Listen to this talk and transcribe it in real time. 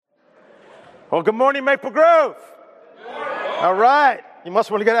Well, good morning, Maple Grove. Good morning. All right. You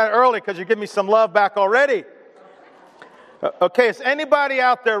must want to get out early because you give me some love back already. Okay, is anybody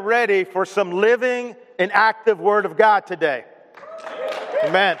out there ready for some living and active Word of God today?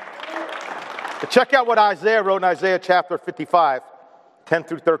 Amen. Check out what Isaiah wrote in Isaiah chapter 55, 10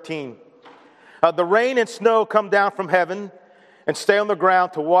 through 13. The rain and snow come down from heaven and stay on the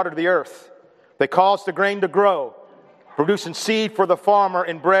ground to water the earth. They cause the grain to grow, producing seed for the farmer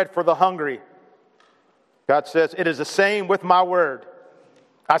and bread for the hungry. God says, it is the same with my word.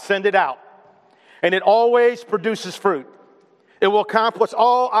 I send it out, and it always produces fruit. It will accomplish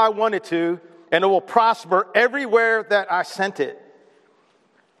all I want it to, and it will prosper everywhere that I sent it.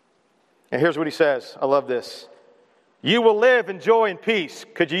 And here's what he says. I love this. You will live in joy and peace.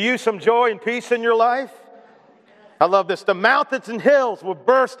 Could you use some joy and peace in your life? I love this. The mountains and hills will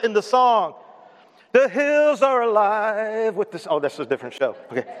burst into song. The hills are alive with this. Oh, that's a different show.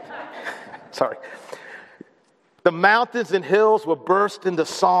 Okay. Sorry. The mountains and hills will burst into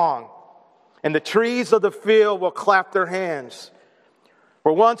song, and the trees of the field will clap their hands.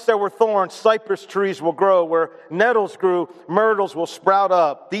 Where once there were thorns, cypress trees will grow. Where nettles grew, myrtles will sprout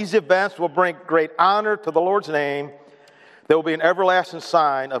up. These events will bring great honor to the Lord's name. There will be an everlasting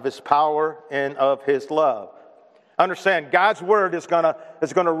sign of His power and of His love. Understand, God's word is going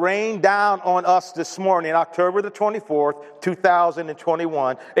to rain down on us this morning, October the 24th,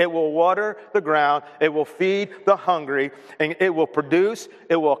 2021. It will water the ground. It will feed the hungry. And it will produce.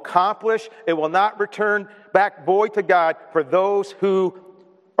 It will accomplish. It will not return back void to God for those who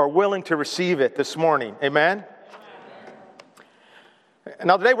are willing to receive it this morning. Amen?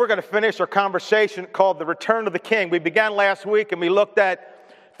 Now, today we're going to finish our conversation called The Return of the King. We began last week and we looked at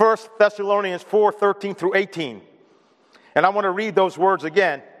 1 Thessalonians 4, 13 through 18. And I want to read those words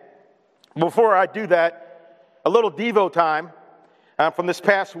again. Before I do that, a little Devo time from this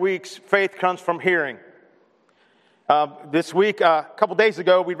past week's Faith Comes from Hearing. This week, a couple days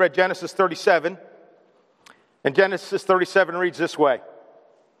ago, we read Genesis 37. And Genesis 37 reads this way.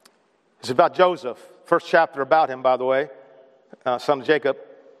 It's about Joseph. First chapter about him, by the way, son of Jacob.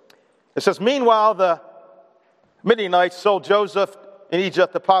 It says, meanwhile, the Midianites sold Joseph in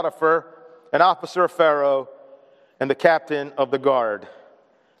Egypt to Potiphar, an officer of Pharaoh, and the captain of the guard.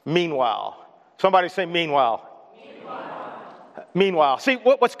 Meanwhile. Somebody say meanwhile. Meanwhile. See,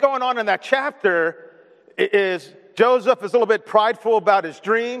 what's going on in that chapter is Joseph is a little bit prideful about his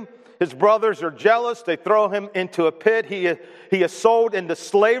dream. His brothers are jealous. They throw him into a pit. He is sold into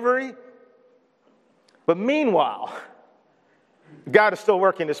slavery. But meanwhile, God is still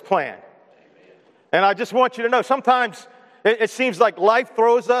working His plan. And I just want you to know, sometimes it seems like life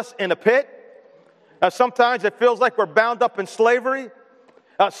throws us in a pit. Sometimes it feels like we're bound up in slavery.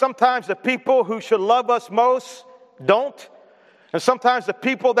 Sometimes the people who should love us most don't. And sometimes the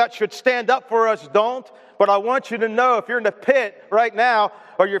people that should stand up for us don't. But I want you to know, if you're in the pit right now,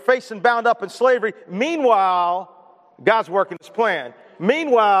 or you're facing bound up in slavery, meanwhile, God's working His plan.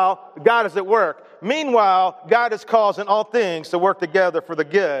 Meanwhile, God is at work. Meanwhile, God is causing all things to work together for the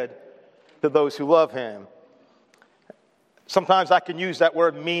good to those who love Him. Sometimes I can use that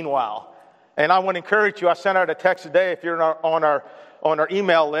word meanwhile. And I want to encourage you, I sent out a text today, if you're on our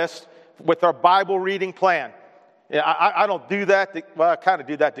email list, with our Bible reading plan. Yeah, I don't do that, I kind of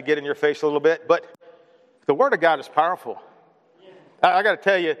do that to get in your face a little bit, but the Word of God is powerful. I got to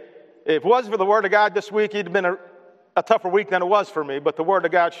tell you, if it wasn't for the Word of God this week, it'd have been a tougher week than it was for me, but the Word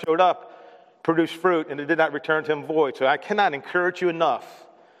of God showed up, produced fruit, and it did not return to Him void. So I cannot encourage you enough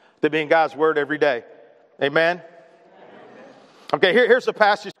to be in God's Word every day. Amen? Okay, here's the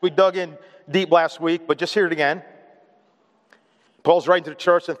passage we dug in deep last week, but just hear it again. Paul's writing to the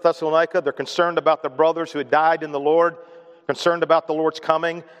church in Thessalonica. They're concerned about the brothers who had died in the Lord, concerned about the Lord's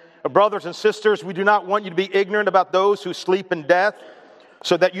coming. Brothers and sisters, we do not want you to be ignorant about those who sleep in death,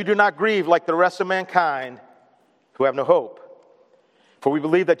 so that you do not grieve like the rest of mankind who have no hope. For we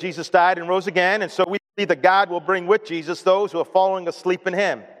believe that Jesus died and rose again, and so we believe that God will bring with Jesus those who are falling asleep in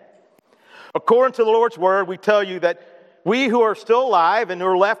Him. According to the Lord's word, we tell you that we who are still alive and who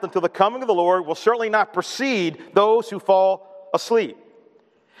are left until the coming of the Lord will certainly not precede those who fall asleep.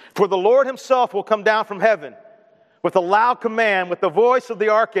 For the Lord Himself will come down from heaven with a loud command, with the voice of the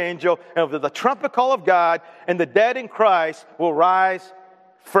archangel, and with the trumpet call of God, and the dead in Christ will rise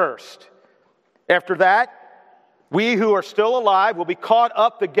first. After that, we who are still alive will be caught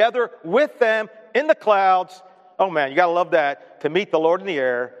up together with them in the clouds. Oh man, you got to love that. To meet the Lord in the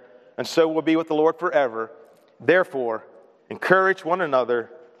air, and so we'll be with the Lord forever. Therefore, encourage one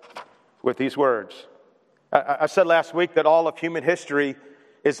another with these words. I said last week that all of human history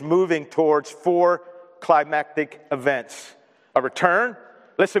is moving towards 4 climactic events. A return,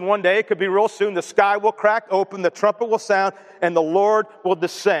 Listen, one day, it could be real soon, the sky will crack open, the trumpet will sound, and the Lord will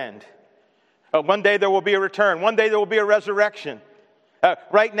descend. One day there will be a return. One day there will be a resurrection.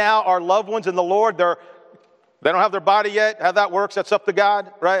 Right now, our loved ones in the Lord, they don't have their body yet. How that works, that's up to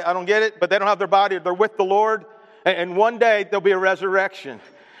God, right? I don't get it, but they don't have their body. They're with the Lord. And one day there'll be a resurrection.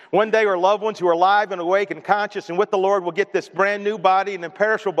 One day our loved ones who are alive and awake and conscious and with the Lord will get this brand new body, an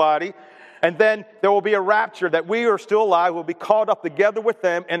imperishable body. And then there will be a rapture that we are still alive will be called up together with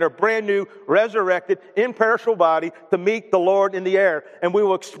them in a brand new, resurrected, imperishable body to meet the Lord in the air. And we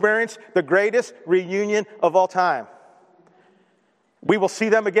will experience the greatest reunion of all time. We will see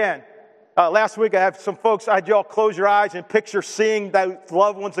them again. Last week I had some folks, I had you all close your eyes and picture seeing those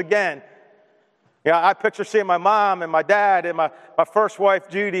loved ones again. Yeah, I picture seeing my mom and my dad and my first wife,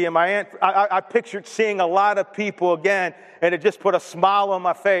 Judy, and my aunt. I pictured seeing a lot of people again, and it just put a smile on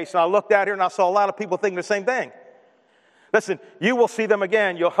my face. And I looked out here and I saw a lot of people thinking the same thing. Listen, you will see them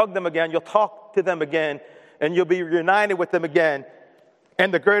again. You'll hug them again. You'll talk to them again, and you'll be united with them again.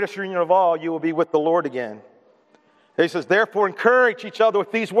 And the greatest reunion of all, you will be with the Lord again. He says, therefore, encourage each other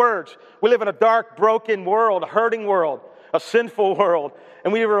with these words. We live in a dark, broken world, a hurting world, a sinful world,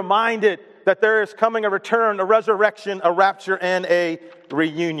 and we are reminded that there is coming a return, a resurrection, a rapture, and a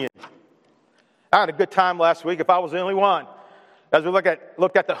reunion. I had a good time last week, if I was the only one. As we looked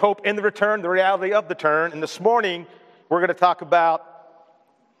at the hope in the return, the reality of the return, and this morning we're going to talk about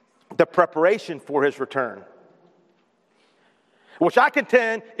the preparation for his return, which I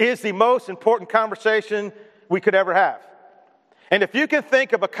contend is the most important conversation we could ever have. And if you can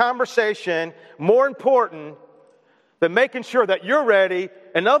think of a conversation more important than making sure that you're ready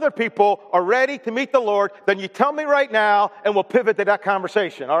and other people are ready to meet the Lord, then you tell me right now and we'll pivot to that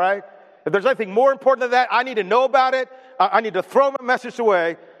conversation, all right? If there's anything more important than that, I need to know about it. I need to throw my message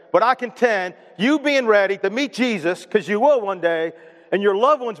away. But I contend you being ready to meet Jesus, because you will one day, and your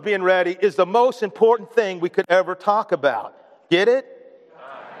loved ones being ready is the most important thing we could ever talk about. Get it?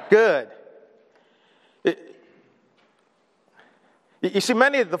 Good. You see,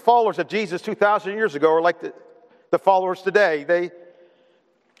 many of the followers of Jesus 2,000 years ago are like the followers today.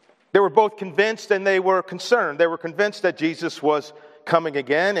 They were both convinced and they were concerned. They were convinced that Jesus was coming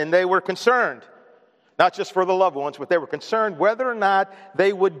again, and they were concerned, not just for the loved ones, but they were concerned whether or not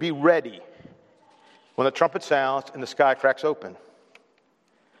they would be ready when the trumpet sounds and the sky cracks open.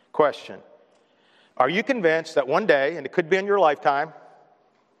 Question: are you convinced that one day, and it could be in your lifetime,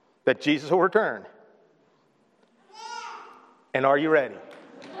 that Jesus will return? And are you ready?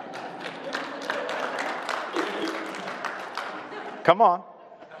 Come on.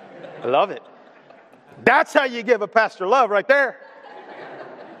 I love it. That's how you give a pastor love right there.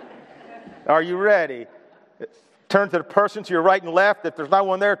 Are you ready? Turn to the person to your right and left. If there's not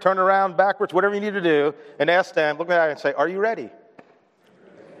one there, turn around backwards, whatever you need to do, and ask them, look at them and say, are you ready?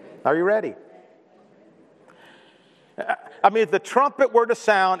 Are you ready? I mean, if the trumpet were to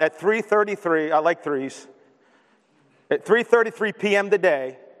sound at 3:33, I like threes, at 3:33 p.m.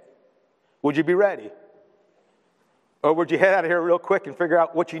 today, would you be ready? Or would you head out of here real quick and figure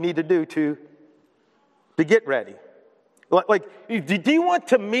out what you need to do to get ready? Like, do you want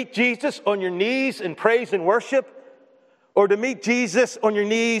to meet Jesus on your knees in praise and worship, or to meet Jesus on your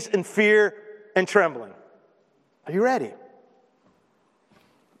knees in fear and trembling? Are you ready?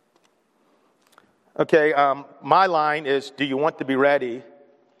 Okay, my line is, do you want to be ready?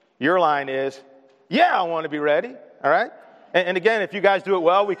 Your line is, yeah, I want to be ready, all right? And again, if you guys do it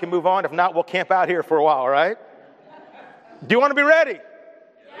well, we can move on. If not, we'll camp out here for a while, all right? Do you want to be ready?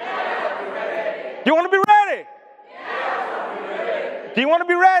 Yes, I'll be ready. Do you want to be ready? Yes, I'll be ready. Do you want to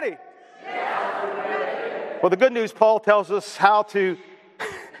be ready? Yes, I'll be ready. Well, the good news, Paul tells us how to...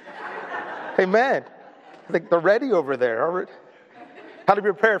 Amen. I think they're ready over there. How to be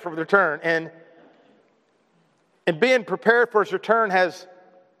prepared for the return. And being prepared for his return has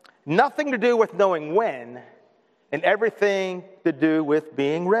nothing to do with knowing when, and everything to do with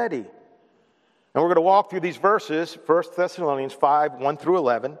being ready. And we're going to walk through these verses, 1 Thessalonians 5, 1 through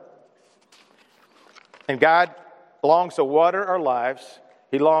 11. And God longs to water our lives.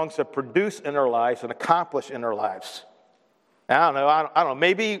 He longs to produce in our lives and accomplish in our lives. I don't know.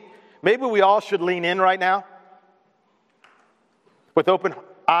 Maybe we all should lean in right now with open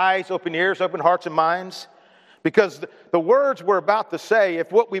eyes, open ears, open hearts and minds. Because the words we're about to say,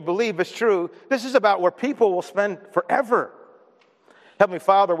 if what we believe is true, this is about where people will spend forever. Heavenly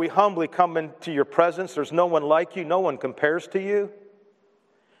Father, we humbly come into your presence. There's no one like you. No one compares to you.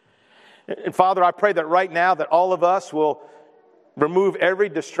 And Father, I pray that right now that all of us will remove every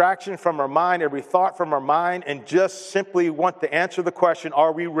distraction from our mind, every thought from our mind, and just simply want to answer the question,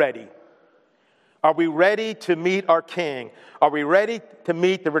 are we ready? Are we ready to meet our King? Are we ready to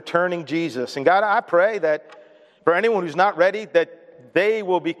meet the returning Jesus? And God, I pray that for anyone who's not ready, that they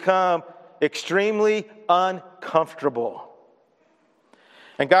will become extremely uncomfortable.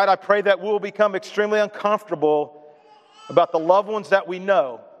 And God, I pray that we'll become extremely uncomfortable about the loved ones that we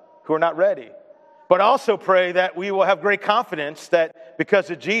know who are not ready. But also pray that we will have great confidence that because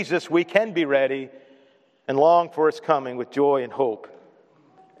of Jesus, we can be ready and long for His coming with joy and hope.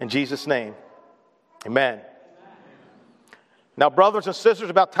 In Jesus' name, amen. Now, brothers and sisters,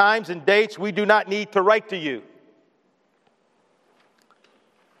 about times and dates, we do not need to write to you.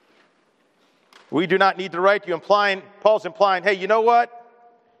 We do not need to write to you. Paul's implying, hey, you know what?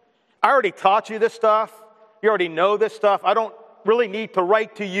 I already taught you this stuff. You already know this stuff. I don't really need to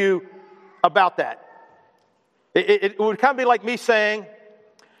write to you about that. It would kind of be like me saying,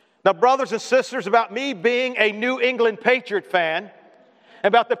 now, brothers and sisters, about me being a New England Patriot fan,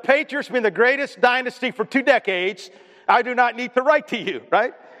 about the Patriots being the greatest dynasty for 2 decades, I do not need to write to you,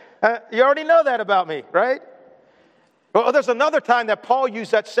 right? You already know that about me, right? Well, there's another time that Paul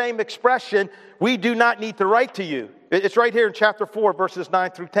used that same expression, we do not need to write to you. It's right here in chapter 4, verses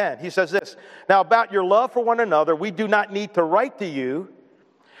 9 through 10. He says this, now about your love for one another, we do not need to write to you,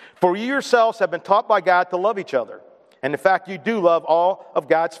 for you yourselves have been taught by God to love each other. And in fact, you do love all of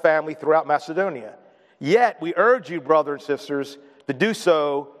God's family throughout Macedonia. Yet, we urge you, brothers and sisters, to do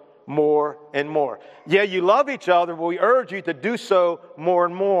so more and more. Yeah, you love each other, but we urge you to do so more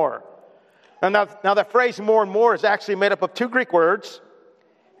and more. Now that phrase more and more is actually made up of 2 Greek words.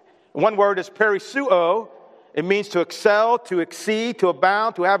 One word is perisuo. It means to excel, to exceed, to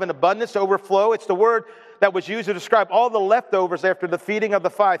abound, to have an abundance, to overflow. It's the word that was used to describe all the leftovers after the feeding of the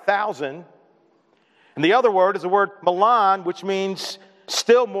 5,000. And the other word is the word melan, which means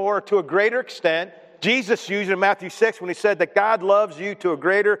still more, to a greater extent. Jesus used it in Matthew 6 when he said that God loves you to a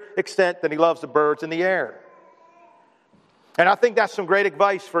greater extent than He loves the birds in the air. And I think that's some great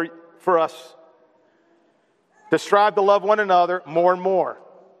advice for us to strive to love one another more and more.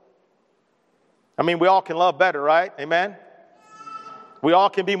 I mean, we all can love better, right? Amen? We all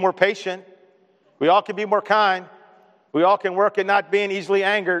can be more patient. We all can be more kind. We all can work at not being easily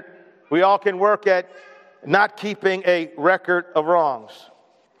angered. We all can work at not keeping a record of wrongs.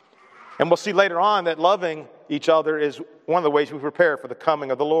 And we'll see later on that loving each other is one of the ways we prepare for the coming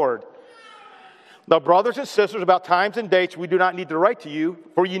of the Lord. Now, brothers and sisters, about times and dates, we do not need to write to you,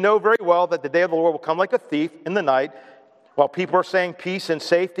 for you know very well that the day of the Lord will come like a thief in the night. While people are saying peace and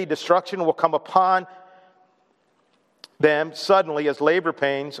safety, destruction will come upon them suddenly as labor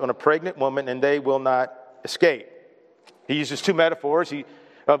pains on a pregnant woman, and they will not escape. He uses 2 metaphors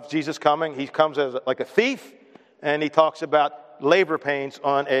of Jesus coming. He comes as like a thief, and he talks about labor pains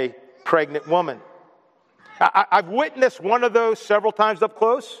on a pregnant woman. I've witnessed one of those several times up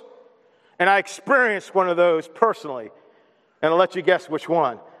close, and I experienced one of those personally. And I'll let you guess which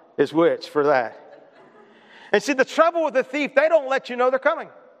one is which for that. And see, the trouble with the thief, they don't let you know they're coming.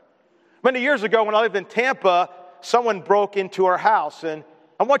 Many years ago when I lived in Tampa, someone broke into our house. And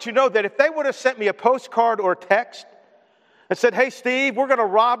I want you to know that if they would have sent me a postcard or a text and said, hey, Steve, we're going to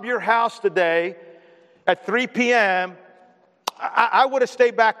rob your house today at 3 p.m., I would have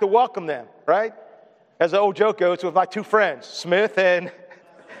stayed back to welcome them, right? As the old joke goes, with my 2 friends, Smith and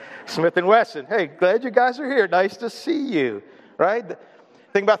Wesson. Hey, glad you guys are here. Nice to see you, right? The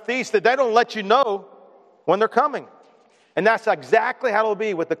thing about thieves, that they don't let you know when they're coming. And that's exactly how it'll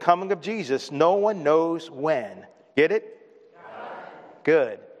be with the coming of Jesus. No one knows when. Get it?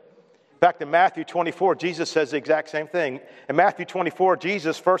 Good. In fact, in Matthew 24, Jesus says the exact same thing. In Matthew 24,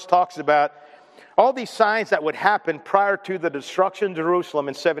 Jesus first talks about all these signs that would happen prior to the destruction of Jerusalem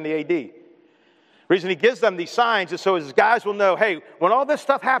in 70 AD. The reason he gives them these signs is so his guys will know, hey, when all this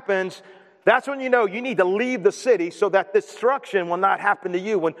stuff happens, that's when you know you need to leave the city so that destruction will not happen to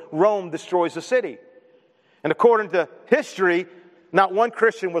you when Rome destroys the city. And according to history, not one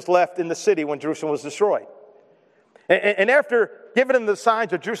Christian was left in the city when Jerusalem was destroyed. And after giving them the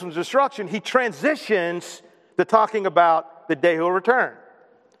signs of Jerusalem's destruction, he transitions to talking about the day he will return.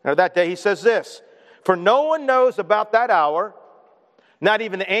 Now that day he says this, for no one knows about that hour, not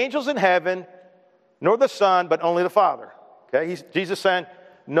even the angels in heaven, nor the Son, but only the Father. Okay, Jesus saying,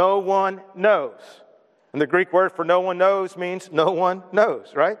 no one knows. And the Greek word for no one knows means no one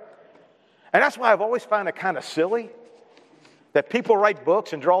knows, right? And that's why I've always found it kind of silly that people write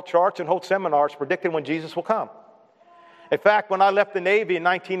books and draw charts and hold seminars predicting when Jesus will come. In fact, when I left the Navy in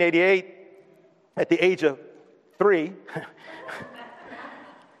 1988, at the age of 3,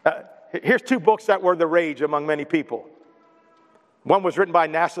 here's 2 books that were the rage among many people. One was written by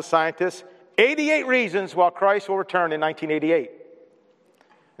NASA scientists, 88 Reasons Why Christ Will Return in 1988.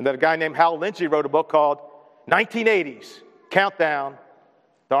 And then a guy named Hal Lindsey wrote a book called 1980s, Countdown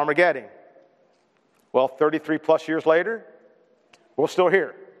to Armageddon. Well, 33 plus years later, we're still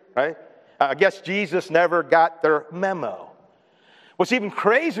here, right? I guess Jesus never got their memo. What's even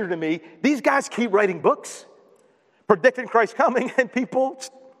crazier to me, these guys keep writing books, predicting Christ's coming, and people,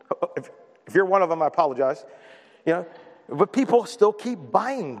 if you're one of them, I apologize, but people still keep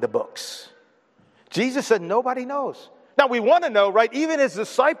buying the books. Jesus said nobody knows. Now, we want to know, right? Even his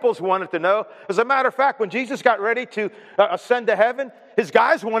disciples wanted to know. As a matter of fact, when Jesus got ready to ascend to heaven, his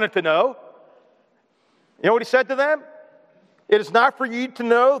guys wanted to know. You know what he said to them? It is not for you to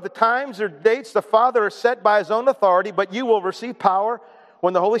know the times or dates the Father has set by his own authority, but you will receive power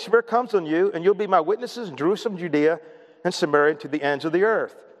when the Holy Spirit comes on you, and you'll be my witnesses in Jerusalem, Judea, and Samaria, to the ends of the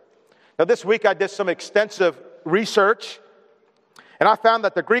earth. Now, this week I did some extensive research, and I found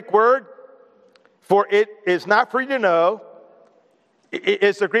that the Greek word for it is not for you to know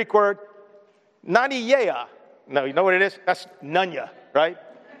is the Greek word naniea. No, you know what it is? That's nunya, right?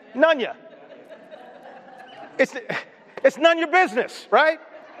 Nunya. It's none of your business, right?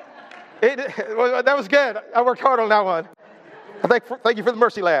 That was good. I worked hard on that one. Thank you for the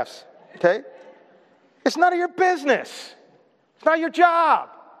mercy laughs, okay? It's none of your business. It's not your job.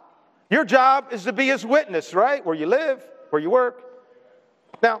 Your job is to be his witness, right? Where you live, where you work.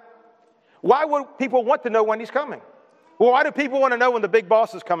 Now, why would people want to know when he's coming? Well, why do people want to know when the big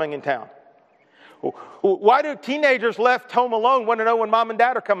boss is coming in town? Why do teenagers left home alone want to know when mom and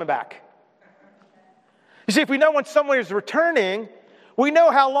dad are coming back? You see, if we know when someone is returning, we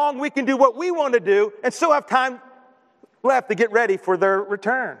know how long we can do what we want to do and still have time left to get ready for their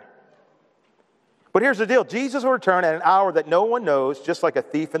return. But here's the deal. Jesus will return at an hour that no one knows, just like a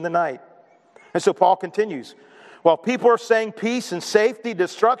thief in the night. And so Paul continues. While people are saying peace and safety,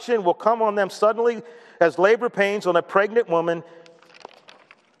 destruction will come on them suddenly as labor pains on a pregnant woman,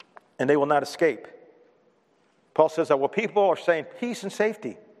 and they will not escape. Paul says that while people are saying peace and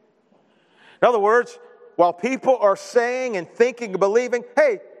safety. In other words, while people are saying and thinking and believing,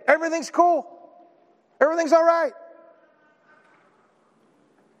 hey, everything's cool. Everything's all right.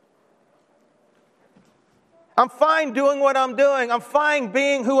 I'm fine doing what I'm doing. I'm fine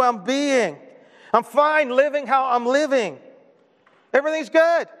being who I'm being. I'm fine living how I'm living. Everything's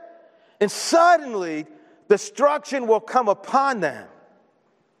good. And suddenly, destruction will come upon them.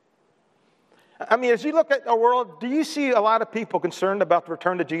 I mean, as you look at our world, do you see a lot of people concerned about the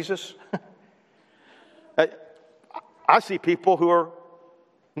return to Jesus? I see people who are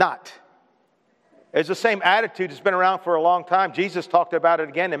not. It's the same attitude that's been around for a long time. Jesus talked about it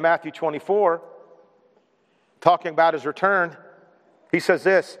again in Matthew 24, talking about his return. He says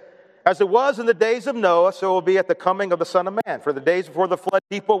this, as it was in the days of Noah, so it will be at the coming of the Son of Man. For the days before the flood,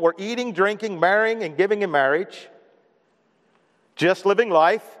 people were eating, drinking, marrying, and giving in marriage, just living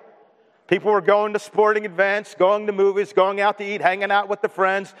life. People were going to sporting events, going to movies, going out to eat, hanging out with the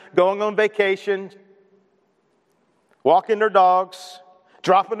friends, going on vacation, walking their dogs,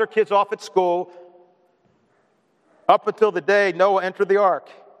 dropping their kids off at school, up until the day Noah entered the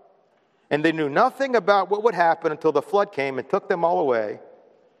ark. And they knew nothing about what would happen until the flood came and took them all away.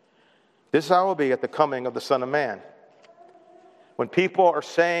 This is how it will be at the coming of the Son of Man. When people are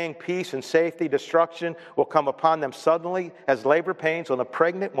saying peace and safety, destruction will come upon them suddenly as labor pains on a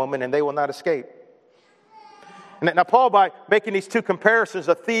pregnant woman, and they will not escape. And now Paul, by making these two comparisons,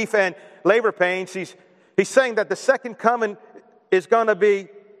 a thief and labor pains, he's saying that the second coming is going to be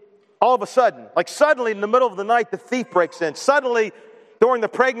all of a sudden. Like suddenly in the middle of the night, the thief breaks in. Suddenly during the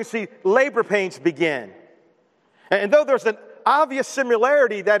pregnancy, labor pains begin. And though there's an obvious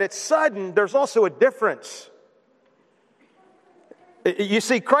similarity that it's sudden, there's also a difference. You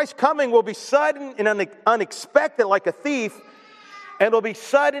see, Christ's coming will be sudden and unexpected like a thief, and it'll be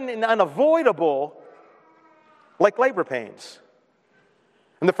sudden and unavoidable like labor pains.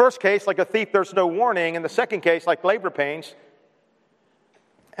 In the first case, like a thief, there's no warning. In the second case, like labor pains,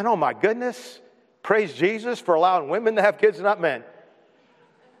 and oh my goodness, praise Jesus for allowing women to have kids and not men.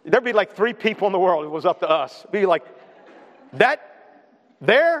 There'd be like 3 people in the world if it was up to us. It'd be like, that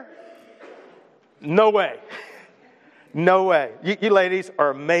there? No way. No way. You ladies are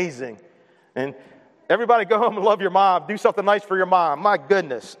amazing. And everybody go home and love your mom. Do something nice for your mom. My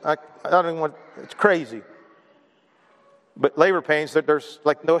goodness. I don't even want, it's crazy. But labor pains, there's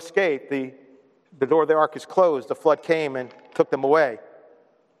like no escape. The door of the ark is closed. The flood came and took them away.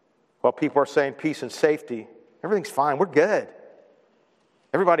 While people are saying peace and safety, everything's fine. We're good.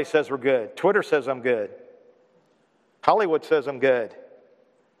 Everybody says we're good. Twitter says I'm good. Hollywood says I'm good.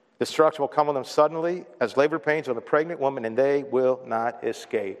 Destruction will come on them suddenly as labor pains on a pregnant woman, and they will not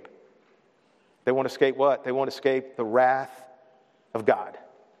escape. They won't escape what? They won't escape the wrath of God.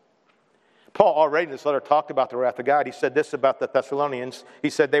 Paul already in this letter talked about the wrath of God. He said this about the Thessalonians. He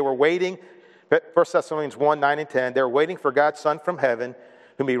said they were waiting, 1 Thessalonians 1, 9 and 10, they were waiting for God's Son from heaven,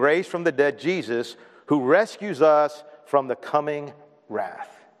 whom he raised from the dead, Jesus, who rescues us from the coming wrath.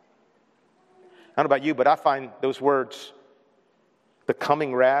 I don't know about you, but I find those words, the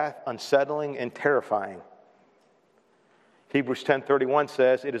coming wrath, unsettling and terrifying. Hebrews 10:31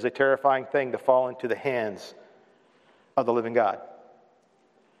 says, it is a terrifying thing to fall into the hands of the living God.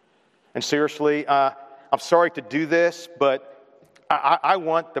 And seriously, I'm sorry to do this, but I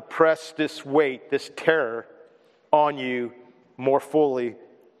want to press this weight, this terror on you more fully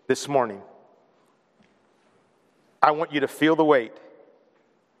this morning. I want you to feel the weight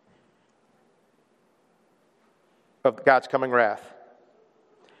of God's coming wrath.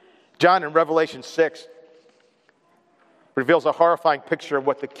 John in Revelation 6 reveals a horrifying picture of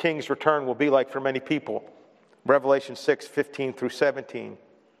what the king's return will be like for many people. Revelation 6, 15 through 17.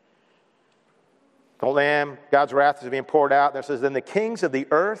 The Lamb, God's wrath is being poured out. There says, then the kings of the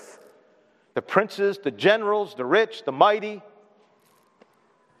earth, the princes, the generals, the rich, the mighty.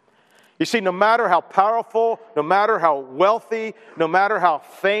 You see, no matter how powerful, no matter how wealthy, no matter how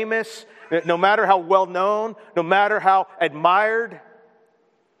famous, no matter how well known, no matter how admired,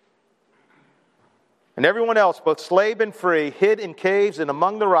 and everyone else, both slave and free, hid in caves and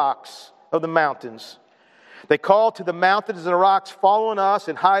among the rocks of the mountains. They call to the mountains and the rocks, fall on us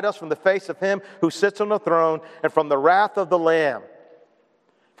and hide us from the face of him who sits on the throne and from the wrath of the Lamb.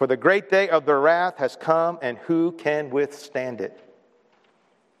 For the great day of their wrath has come, and who can withstand it?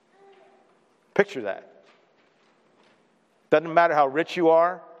 Picture that. Doesn't matter how rich you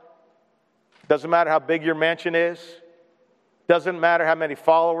are. Doesn't matter how big your mansion is. Doesn't matter how many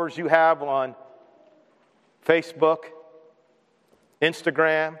followers you have on Facebook,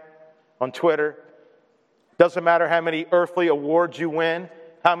 Instagram, on Twitter. Doesn't matter how many earthly awards you win,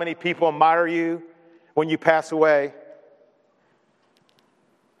 how many people admire you when you pass away.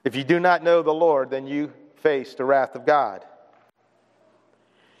 If you do not know the Lord, then you face the wrath of God.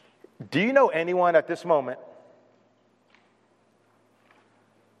 Do you know anyone at this moment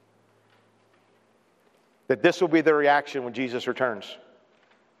that this will be their reaction when Jesus returns?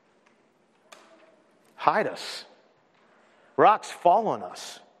 Hide us. Rocks fall on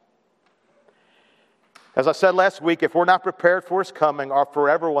us. As I said last week, if we're not prepared for his coming, our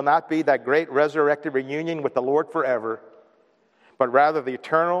forever will not be that great resurrected reunion with the Lord forever, but rather the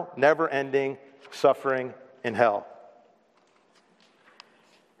eternal, never-ending suffering in hell.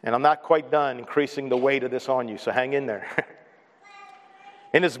 And I'm not quite done increasing the weight of this on you, so hang in there.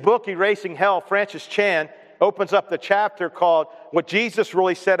 In his book, Erasing Hell, Francis Chan opens up the chapter called What Jesus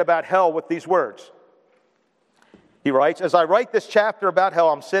Really Said About Hell with these words. He writes, as I write this chapter about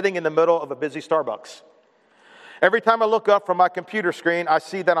hell, I'm sitting in the middle of a busy Starbucks. Every time I look up from my computer screen, I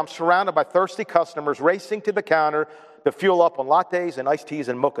see that I'm surrounded by thirsty customers racing to the counter to fuel up on lattes and iced teas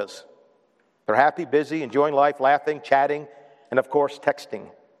and mochas. They're happy, busy, enjoying life, laughing, chatting, and of course, texting.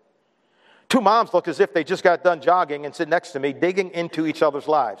 Two moms look as if they just got done jogging and sit next to me, digging into each other's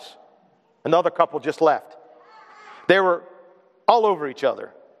lives. Another couple just left. They were all over each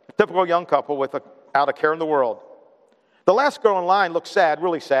other. A typical young couple without a care in the world. The last girl in line looks sad,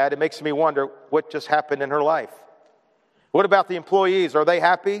 really sad. It makes me wonder what just happened in her life. What about the employees? Are they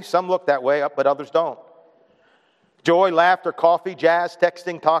happy? Some look that way, but others don't. Joy, laughter, coffee, jazz,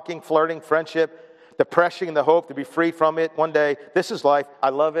 texting, talking, flirting, friendship, depression, and the hope to be free from it one day. This is life. I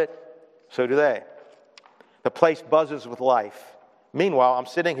love it. So do they. The place buzzes with life. Meanwhile, I'm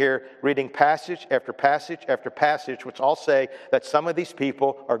sitting here reading passage after passage after passage, which all say that some of these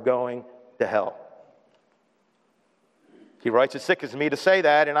people are going to hell. He writes, it sickens me to say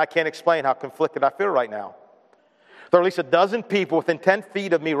that, and I can't explain how conflicted I feel right now. There are at least a dozen people within 10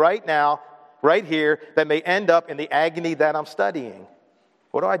 feet of me right now, right here, that may end up in the agony that I'm studying.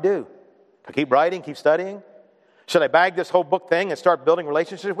 What do? I keep writing, keep studying? Should I bag this whole book thing and start building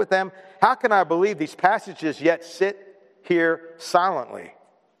relationships with them? How can I believe these passages yet sit here silently?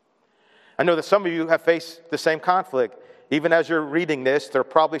 I know that some of you have faced the same conflict. Even as you're reading this, there are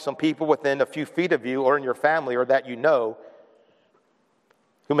probably some people within a few feet of you or in your family or that you know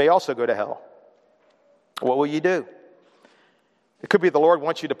who may also go to hell. What will you do? It could be the Lord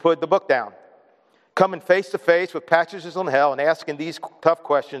wants you to put the book down. Coming face to face with passages on hell and asking these tough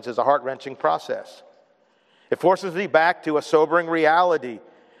questions is a heart-wrenching process. It forces me back to a sobering reality.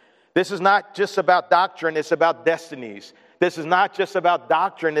 This is not just about doctrine, it's about destinies. This is not just about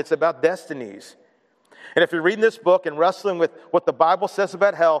doctrine, it's about destinies. And if you're reading this book and wrestling with what the Bible says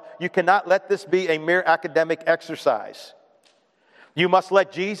about hell, you cannot let this be a mere academic exercise. You must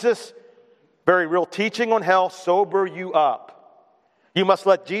let Jesus' very real teaching on hell sober you up. You must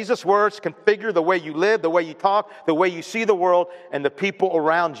let Jesus' words configure the way you live, the way you talk, the way you see the world, and the people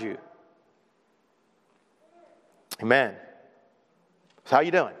around you. Amen. So how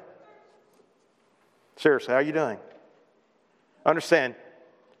you doing? Seriously, how are you doing? Understand,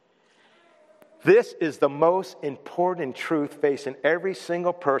 this is the most important truth facing every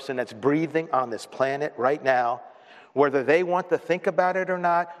single person that's breathing on this planet right now, whether they want to think about it or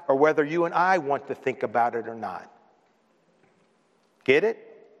not, or whether you and I want to think about it or not. Get it?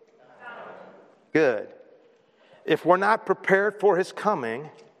 Good. If we're not prepared for his coming,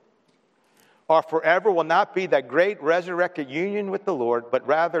 our forever will not be that great resurrected union with the Lord, but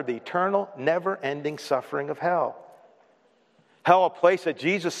rather the eternal, never-ending suffering of hell. Hell, a place that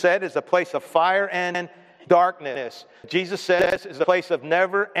Jesus said is a place of fire and darkness. Jesus says is a place of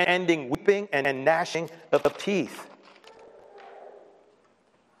never-ending weeping and gnashing of teeth.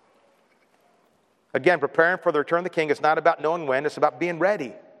 Again, preparing for the return of the King is not about knowing when, it's about being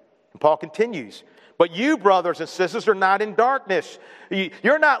ready. And Paul continues, but you, brothers and sisters, are not in darkness.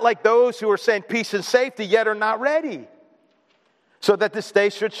 You're not like those who are saying peace and safety, yet are not ready, so that this day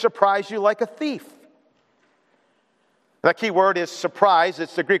should surprise you like a thief. That key word is surprise.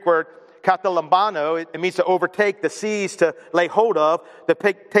 It's the Greek word katalambano. It means to overtake, to seize, to lay hold of, to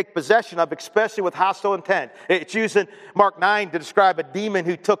take possession of, especially with hostile intent. It's used in Mark 9 to describe a demon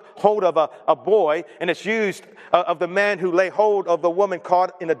who took hold of a boy, and it's used of the man who lay hold of the woman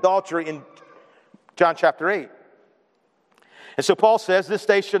caught in adultery in John chapter 8. And so Paul says this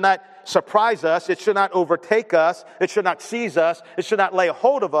day should not surprise us. It should not overtake us. It should not seize us. It should not lay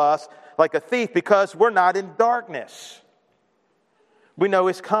hold of us like a thief, because we're not in darkness. We know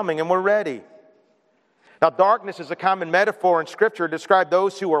he's coming and we're ready. Now, darkness is a common metaphor in Scripture to describe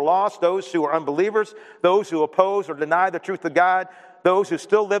those who are lost, those who are unbelievers, those who oppose or deny the truth of God, those who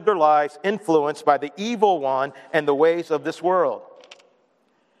still live their lives influenced by the evil one and the ways of this world.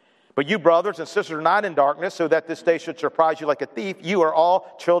 But you, brothers and sisters, are not in darkness, so that this day should surprise you like a thief. You are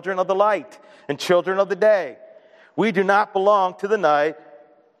all children of the light and children of the day. We do not belong to the night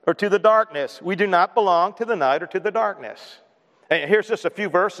or to the darkness. We do not belong to the night or to the darkness. And here's just a few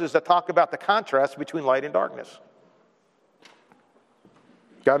verses that talk about the contrast between light and darkness.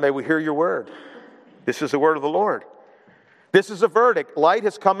 God, may we hear your word. This is the word of the Lord. This is a verdict. Light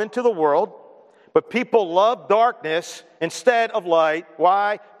has come into the world, but people love darkness instead of light.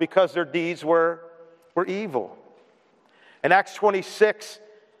 Why? Because their deeds were evil. In Acts 26,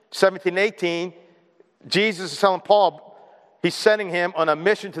 17, 18, Jesus is telling Paul, he's sending him on a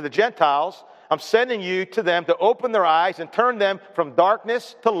mission to the Gentiles. I'm sending you to them to open their eyes and turn them from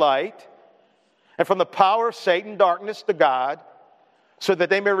darkness to light, and from the power of Satan, darkness, to God, so that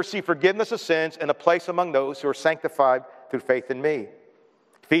they may receive forgiveness of sins and a place among those who are sanctified through faith in me.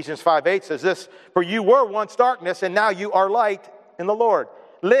 Ephesians 5:8 says this, for you were once darkness, and now you are light in the Lord.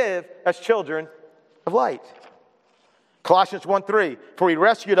 Live as children of light. Colossians 1:3, for he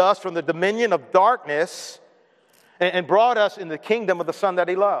rescued us from the dominion of darkness and brought us in the kingdom of the Son that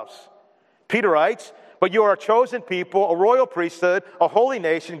he loves. Peter writes, but you are a chosen people, a royal priesthood, a holy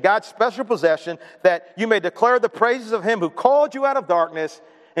nation, God's special possession, that you may declare the praises of him who called you out of darkness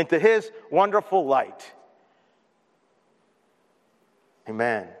into his wonderful light.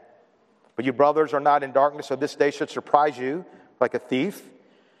 Amen. But you brothers are not in darkness, so this day should surprise you like a thief.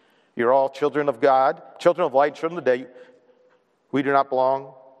 You're all children of God, children of light, children of the day. We do not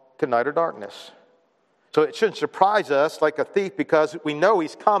belong to night or darkness. So it shouldn't surprise us like a thief, because we know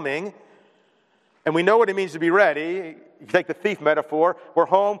he's coming. And we know what it means to be ready. You take the thief metaphor. We're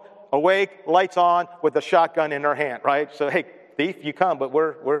home, awake, lights on, with a shotgun in our hand, right? So, hey, thief, you come, but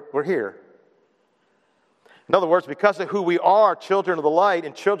we're here. In other words, because of who we are, children of the light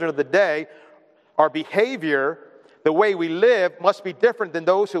and children of the day, our behavior, the way we live, must be different than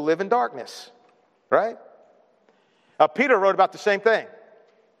those who live in darkness, right? Peter wrote about the same thing.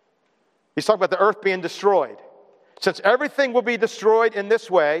 He's talking about the earth being destroyed. Since everything will be destroyed in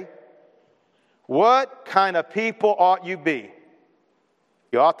this way, what kind of people ought you be?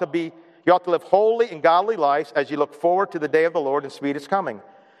 You ought to live holy and godly lives as you look forward to the day of the Lord and speed is coming.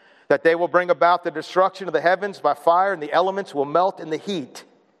 That they will bring about the destruction of the heavens by fire, and the elements will melt in the heat.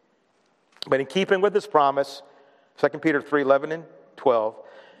 But in keeping with this promise, 2 Peter 3:11 and 12,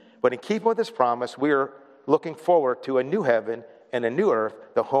 but in keeping with this promise, we are looking forward to a new heaven and a new earth,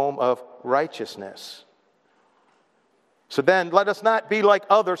 the home of righteousness. So then, let us not be like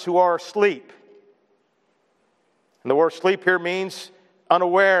others who are asleep. And the word sleep here means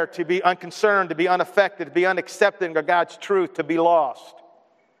unaware, to be unconcerned, to be unaffected, to be unaccepting of God's truth, to be lost.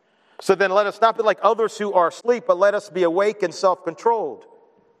 So then let us not be like others who are asleep, but let us be awake and self-controlled.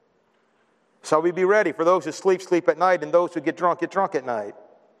 So we be ready. For those who sleep, sleep at night, and those who get drunk at night.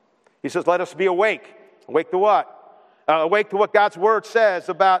 He says, let us be awake. Awake to what? Awake to what God's Word says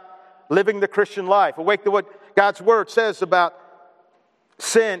about living the Christian life. Awake to what God's Word says about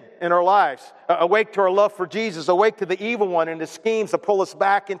sin in our lives. Awake to our love for Jesus. Awake to the evil one and his schemes to pull us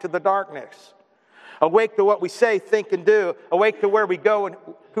back into the darkness. Awake to what we say, think, and do. Awake to where we go and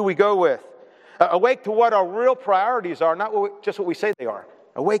who we go with. Awake to what our real priorities are, not just what we say they are.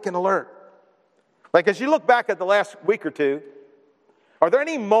 Awake and alert. Like as you look back at the last week or two, are there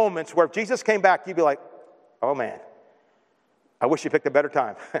any moments where if Jesus came back, you'd be like, oh man, I wish you picked a better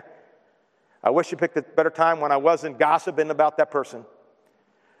time. I wish you picked a better time when I wasn't gossiping about that person.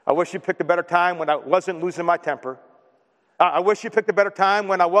 I wish you picked a better time when I wasn't losing my temper. I wish you picked a better time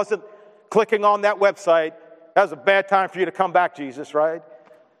when I wasn't clicking on that website. That was a bad time for you to come back, Jesus, right?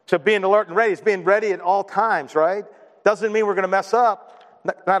 So being alert and ready is being ready at all times, right? Doesn't mean we're going to mess up.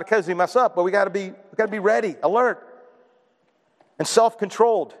 Not because we mess up, but we got to be ready, alert, and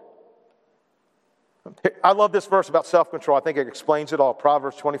self-controlled. I love this verse about self-control. I think it explains it all.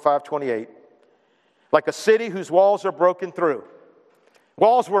 Proverbs 25:28. Like a city whose walls are broken through.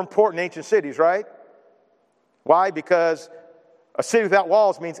 Walls were important in ancient cities, right? Why? Because a city without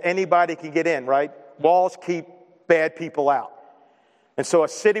walls means anybody can get in, right? Walls keep bad people out. And so a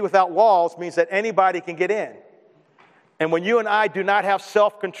city without walls means that anybody can get in. And when you and I do not have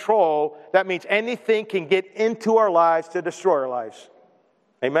self-control, that means anything can get into our lives to destroy our lives.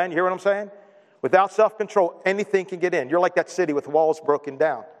 Amen? You hear what I'm saying? Without self-control, anything can get in. You're like that city with walls broken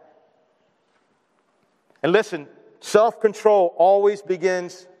down. And listen, self-control always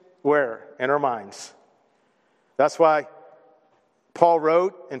begins where? In our minds. That's why Paul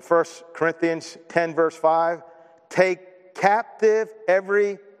wrote in 1 Corinthians 10, verse 5, take captive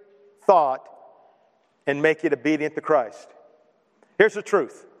every thought and make it obedient to Christ. Here's the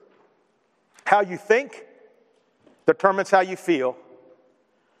truth. How you think determines how you feel,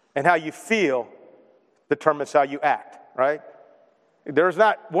 and how you feel determines how you act, right? There's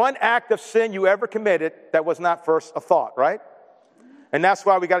not one act of sin you ever committed that was not first a thought, right? And that's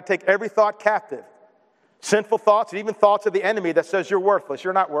why we got to take every thought captive. Sinful thoughts and even thoughts of the enemy that says you're worthless.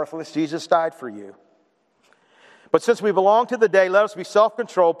 You're not worthless. Jesus died for you. But since we belong to the day, let us be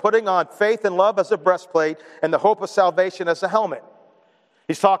self-controlled, putting on faith and love as a breastplate and the hope of salvation as a helmet.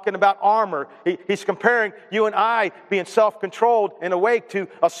 He's talking about armor. He's comparing you and I being self-controlled and awake to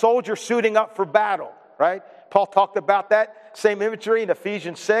a soldier suiting up for battle, right? Paul talked about that same imagery in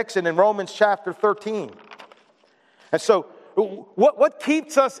Ephesians 6 and in Romans chapter 13. And so what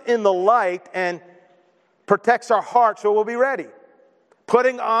keeps us in the light and protects our heart so we'll be ready?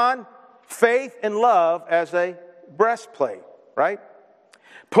 Putting on faith and love as a breastplate, right?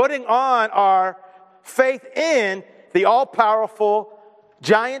 Putting on our faith in the all-powerful,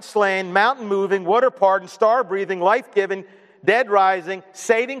 giant-slaying, mountain-moving, water-parting, star-breathing, life-giving, dead-rising,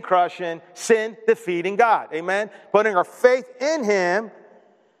 Satan-crushing, sin-defeating God. Amen? Putting our faith in Him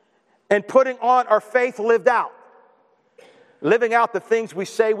and putting on our faith lived out. Living out the things we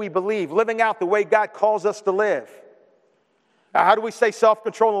say we believe. Living out the way God calls us to live. How do we stay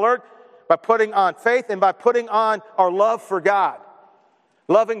self-controlled and alert? By putting on faith and by putting on our love for God.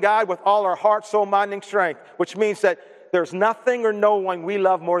 Loving God with all our heart, soul, mind, and strength. Which means that there's nothing or no one we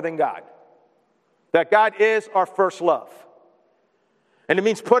love more than God. That God is our first love. And it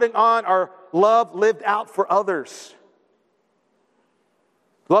means putting on our love lived out for others.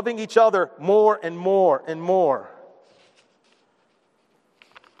 Loving each other more and more and more.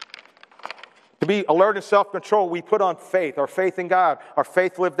 To be alert and self-control, we put on faith, our faith in God, our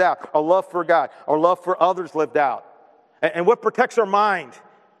faith lived out, our love for God, our love for others lived out. And what protects our mind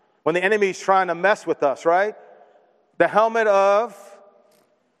when the enemy is trying to mess with us, right? The helmet of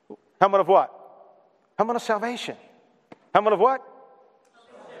what? Helmet of salvation. Helmet of what?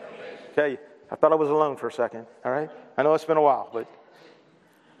 Okay, I thought I was alone for a second, all right? I know it's been a while, but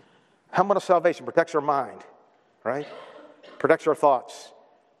helmet of salvation protects our mind, right? Protects our thoughts.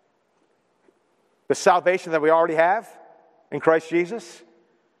 The salvation that we already have in Christ Jesus.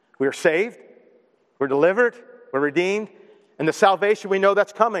 We are saved. We're delivered. We're redeemed. And the salvation we know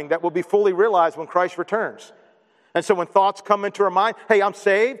that's coming, that will be fully realized when Christ returns. And so when thoughts come into our mind, hey, I'm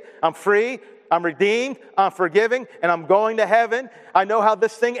saved, I'm free, I'm redeemed, I'm forgiving, and I'm going to heaven. I know how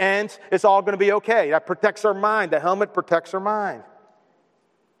this thing ends. It's all going to be okay. That protects our mind. The helmet protects our mind.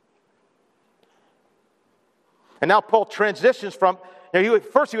 And now Paul transitions from,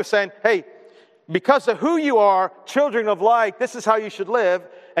 first he was saying, hey, because of who you are, children of light, this is how you should live.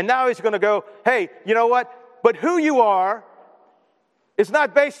 And now he's going to go, hey, you know what? But who you are is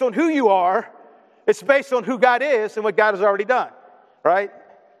not based on who you are. It's based on who God is and what God has already done, right?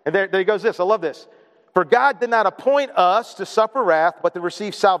 And there he goes this. I love this. For God did not appoint us to suffer wrath, but to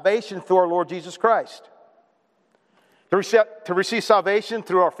receive salvation through our Lord Jesus Christ. To receive salvation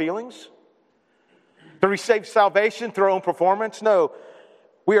through our feelings? To receive salvation through our own performance? No.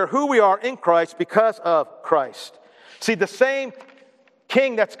 We are who we are in Christ because of Christ. See, the same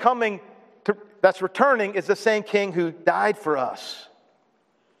king that's returning is the same king who died for us.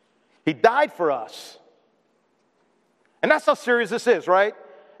 He died for us. And that's how serious this is, right?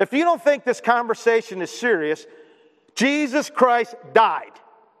 If you don't think this conversation is serious, Jesus Christ died.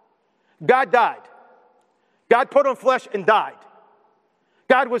 God died. God put on flesh and died.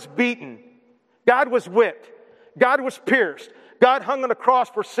 God was beaten. God was whipped. God was pierced. God hung on a cross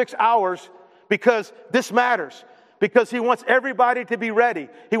for 6 hours because this matters. Because He wants everybody to be ready.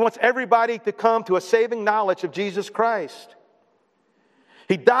 He wants everybody to come to a saving knowledge of Jesus Christ.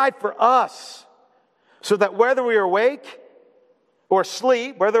 He died for us so that whether we are awake or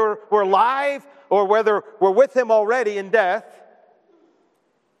asleep, whether we're alive or whether we're with Him already in death,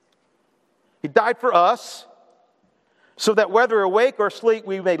 He died for us so that whether awake or asleep,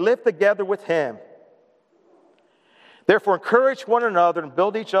 we may live together with Him. Therefore, encourage one another and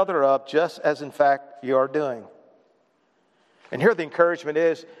build each other up, just as in fact you are doing. And here the encouragement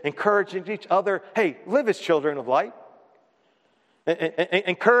is encouraging each other. Hey, live as children of light.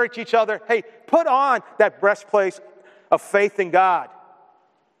 Encourage each other. Hey, put on that breastplate of faith in God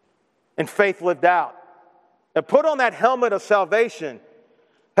and faith lived out. And put on that helmet of salvation.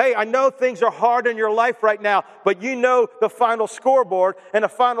 Hey, I know things are hard in your life right now, but you know the final scoreboard, and the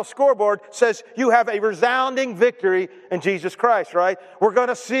final scoreboard says you have a resounding victory in Jesus Christ, right? We're going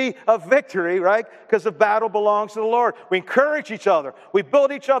to see a victory, right? Because the battle belongs to the Lord. We encourage each other. We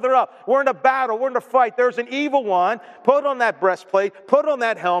build each other up. We're in a battle. We're in a fight. There's an evil one. Put on that breastplate. Put on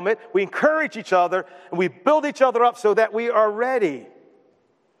that helmet. We encourage each other, and we build each other up so that we are ready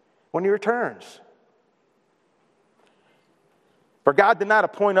when He returns. For God did not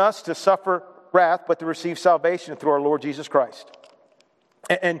appoint us to suffer wrath, but to receive salvation through our Lord Jesus Christ.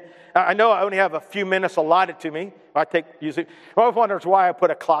 And I know I only have a few minutes allotted to me. My wife wonders why I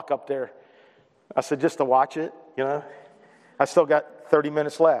put a clock up there. I said, just to watch it, you know. I still got 30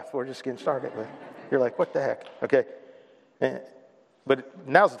 minutes left. We're just getting started. But you're like, what the heck? Okay. But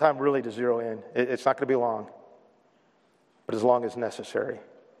now's the time really to zero in. It's not going to be long, but as long as necessary.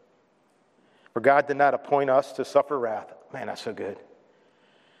 For God did not appoint us to suffer wrath. Man, that's so good.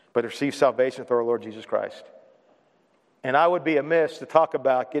 But receive salvation through our Lord Jesus Christ. And I would be amiss to talk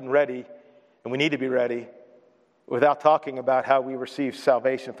about getting ready, and we need to be ready, without talking about how we receive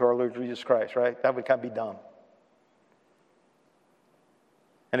salvation through our Lord Jesus Christ, right? That would kind of be dumb.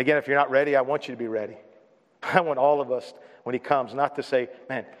 And again, if you're not ready, I want you to be ready. I want all of us, when He comes, not to say,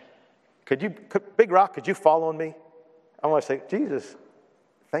 man, Big Rock, could you fall on me? I want to say, Jesus,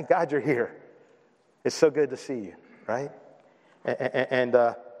 thank God you're here. It's so good to see you, right? And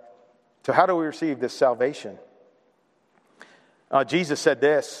so how do we receive this salvation? Jesus said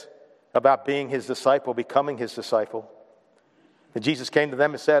this about being His disciple, becoming His disciple. And Jesus came to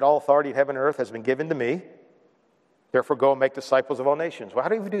them and said, all authority in heaven and earth has been given to me. Therefore go and make disciples of all nations. Well, how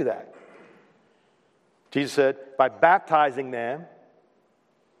do we do that? Jesus said, by baptizing them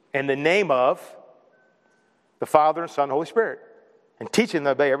in the name of the Father and Son and Holy Spirit, and teaching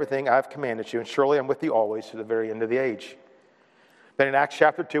them to obey everything I have commanded you, and surely I'm with you always to the very end of the age. Then in Acts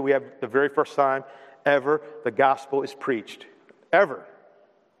chapter 2, we have the very first time ever the gospel is preached. Ever.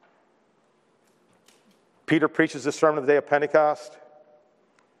 Peter preaches this sermon on the day of Pentecost.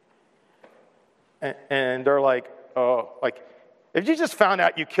 And they're like, oh, like, if you just found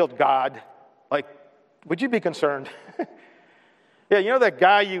out you killed God, like, would you be concerned? Yeah, you know that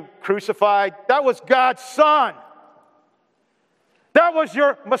guy you crucified? That was God's Son. That was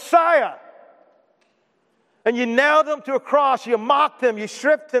your Messiah. And you nailed Him to a cross. You mocked Him. You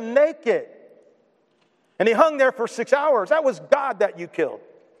stripped Him naked. And He hung there for 6 hours. That was God that you killed.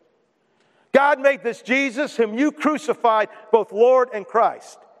 God made this Jesus, whom you crucified, both Lord and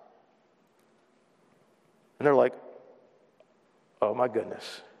Christ. And they're like, oh my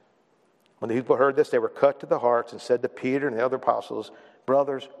goodness. When the people heard this, they were cut to the hearts and said to Peter and the other apostles,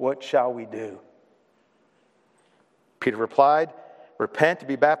 brothers, what shall we do? Peter replied, repent to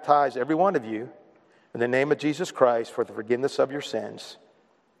be baptized, every one of you, in the name of Jesus Christ for the forgiveness of your sins,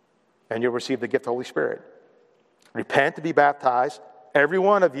 and you'll receive the gift of the Holy Spirit. Repent to be baptized, every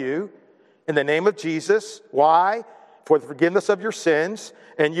one of you, in the name of Jesus. Why? For the forgiveness of your sins,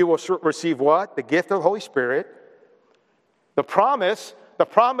 and you will receive what? The gift of the Holy Spirit. The promise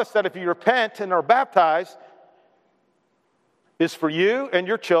that if you repent and are baptized is for you and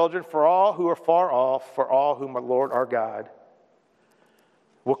your children, for all who are far off, for all whom our Lord our God.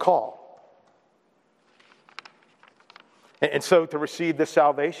 will call. And so to receive this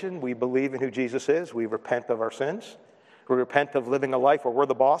salvation, we believe in who Jesus is. We repent of our sins. We repent of living a life where we're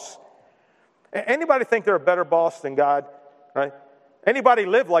the boss. Anybody think they're a better boss than God? Right? Anybody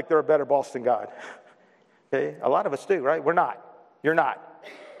live like they're a better boss than God? Okay? A lot of us do, right? We're not. You're not.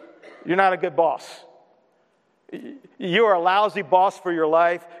 You're not a good boss. You are a lousy boss for your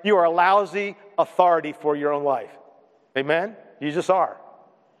life. You are a lousy authority for your own life. Amen? You just are.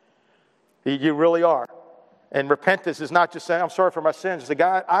 You really are. And repentance is not just saying, I'm sorry for my sins. It's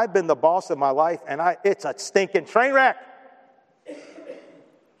God, I've been the boss of my life, and it's a stinking train wreck.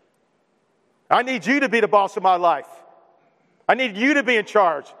 I need you to be the boss of my life. I need you to be in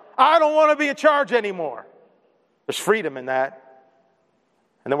charge. I don't want to be in charge anymore. There's freedom in that.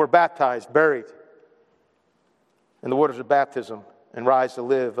 And then we're baptized, buried in the waters of baptism, and rise to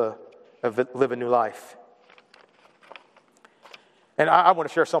live a new life. And I want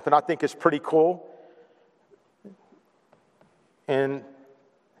to share something I think is pretty cool. In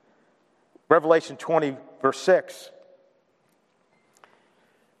Revelation 20, verse 6,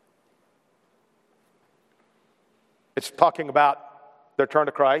 it's talking about their turn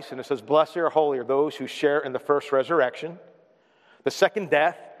to Christ, and it says, blessed or holy are those who share in the first resurrection. The second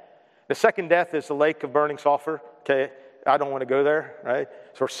death is the lake of burning sulfur. Okay, I don't want to go there, right?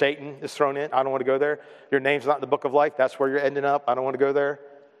 It's where Satan is thrown in. I don't want to go there. Your name's not in the book of life. That's where you're ending up. I don't want to go there.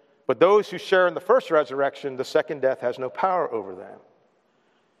 But those who share in the first resurrection, the second death has no power over them.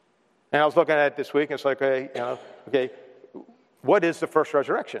 And I was looking at it this week, and it's like, okay, what is the first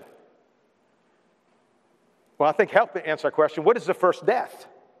resurrection? Well, I think help to answer that question. What is the first death?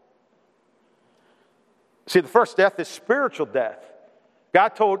 See, the first death is spiritual death.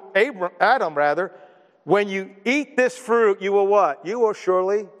 God told Adam, when you eat this fruit, you will what? You will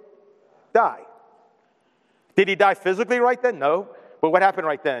surely die. Did he die physically right then? No. But what happened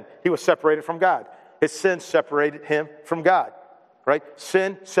right then? He was separated from God. His sin separated him from God. Right?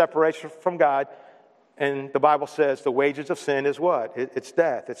 Sin separates from God. And the Bible says the wages of sin is what? It's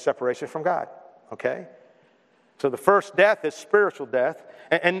death. It's separation from God. Okay? So the first death is spiritual death.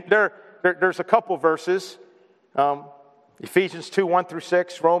 And there's a couple verses. Ephesians 2, 1 through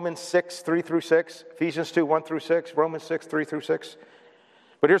 6, Romans 6, 3 through 6. Ephesians 2, 1 through 6, Romans 6, 3 through 6.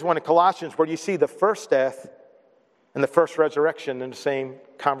 But here's one in Colossians where you see the first death and the first resurrection in the same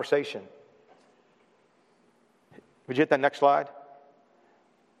conversation. Would you hit that next slide?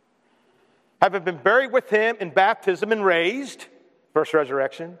 Having been buried with him in baptism and raised, first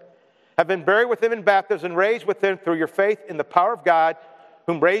resurrection. Have been buried with him in baptism and raised with him through your faith in the power of God,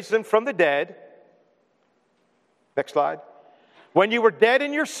 whom raised him from the dead. Next slide. When you were dead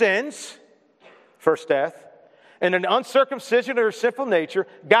in your sins, first death, and an uncircumcision of your sinful nature,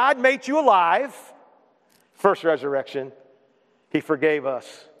 God made you alive. First resurrection, he forgave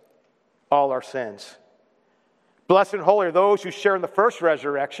us all our sins. Blessed and holy are those who share in the first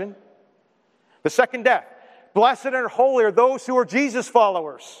resurrection. The second death. Blessed and holy are those who are Jesus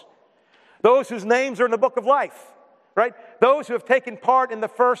followers. Those whose names are in the book of life. Right? Those who have taken part in the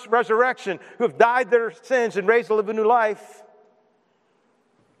first resurrection, who have died their sins and raised to live a new life.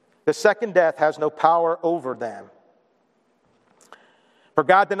 The second death has no power over them. For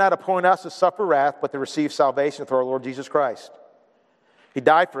God did not appoint us to suffer wrath, but to receive salvation through our Lord Jesus Christ. He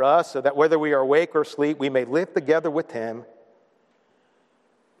died for us so that whether we are awake or asleep, we may live together with him.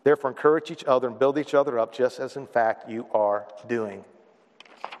 Therefore, encourage each other and build each other up, just as in fact you are doing.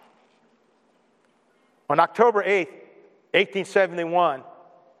 On October 8th, 1871,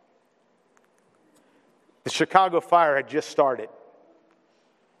 the Chicago fire had just started.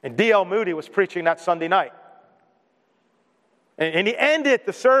 And D.L. Moody was preaching that Sunday night. And he ended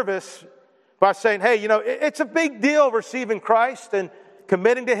the service by saying, hey, it's a big deal receiving Christ and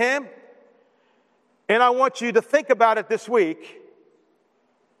committing to him. And I want you to think about it this week.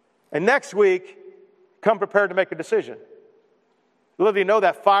 And next week, come prepared to make a decision. A lot of you know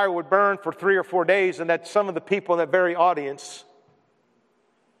that fire would burn for 3 or 4 days, and that some of the people in that very audience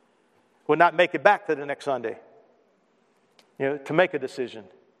would not make it back to the next Sunday, to make a decision.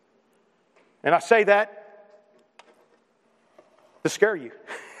 And I say that to scare you,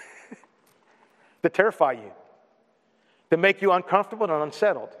 to terrify you, to make you uncomfortable and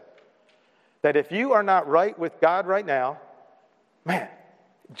unsettled. That if you are not right with God right now, man,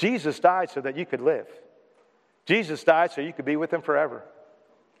 Jesus died so that you could live. Jesus died so you could be with him forever.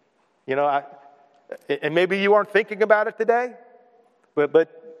 And maybe you aren't thinking about it today,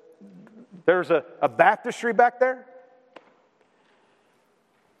 but there's a baptistry back there.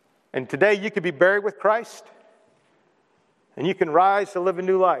 And today you could be buried with Christ, and you can rise to live a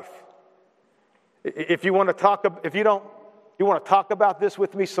new life. If you want to talk, if you You want to talk about this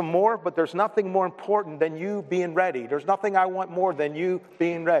with me some more, but there's nothing more important than you being ready. There's nothing I want more than you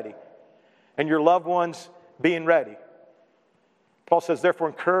being ready and your loved ones being ready. Paul says, therefore,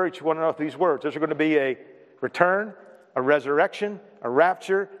 encourage one another with these words. There's going to be a return, a resurrection, a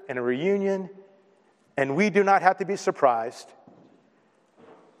rapture, and a reunion. And we do not have to be surprised.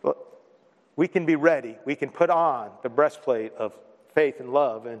 But we can be ready. We can put on the breastplate of faith and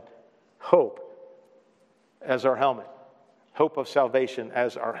love and hope as our helmet. Hope of salvation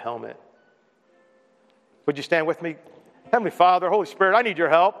as our helmet. Would you stand with me? Heavenly Father, Holy Spirit, I need your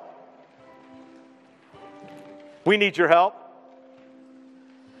help. We need your help.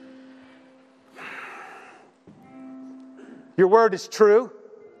 Your word is true.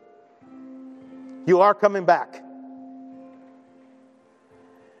 You are coming back.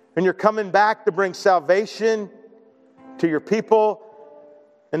 And you're coming back to bring salvation to your people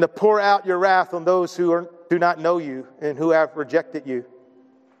and to pour out your wrath on those who do not know you and who have rejected you.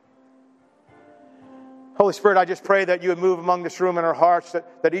 Holy Spirit, I just pray that you would move among this room in our hearts,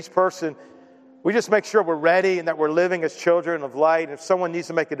 that each person, we just make sure we're ready and that we're living as children of light. And if someone needs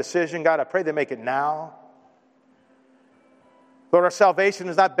to make a decision, God, I pray they make it now. Lord, our salvation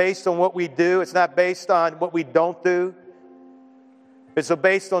is not based on what we do. It's not based on what we don't do. It's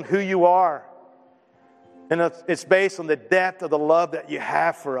based on who you are. And it's based on the depth of the love that you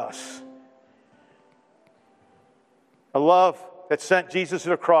have for us. A love that sent Jesus to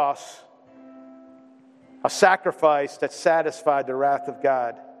the cross. A sacrifice that satisfied the wrath of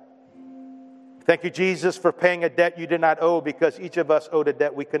God. Thank you, Jesus, for paying a debt you did not owe, because each of us owed a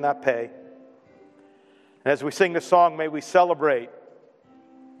debt we could not pay. And as we sing the song, may we celebrate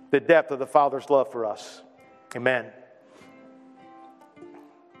the depth of the Father's love for us. Amen.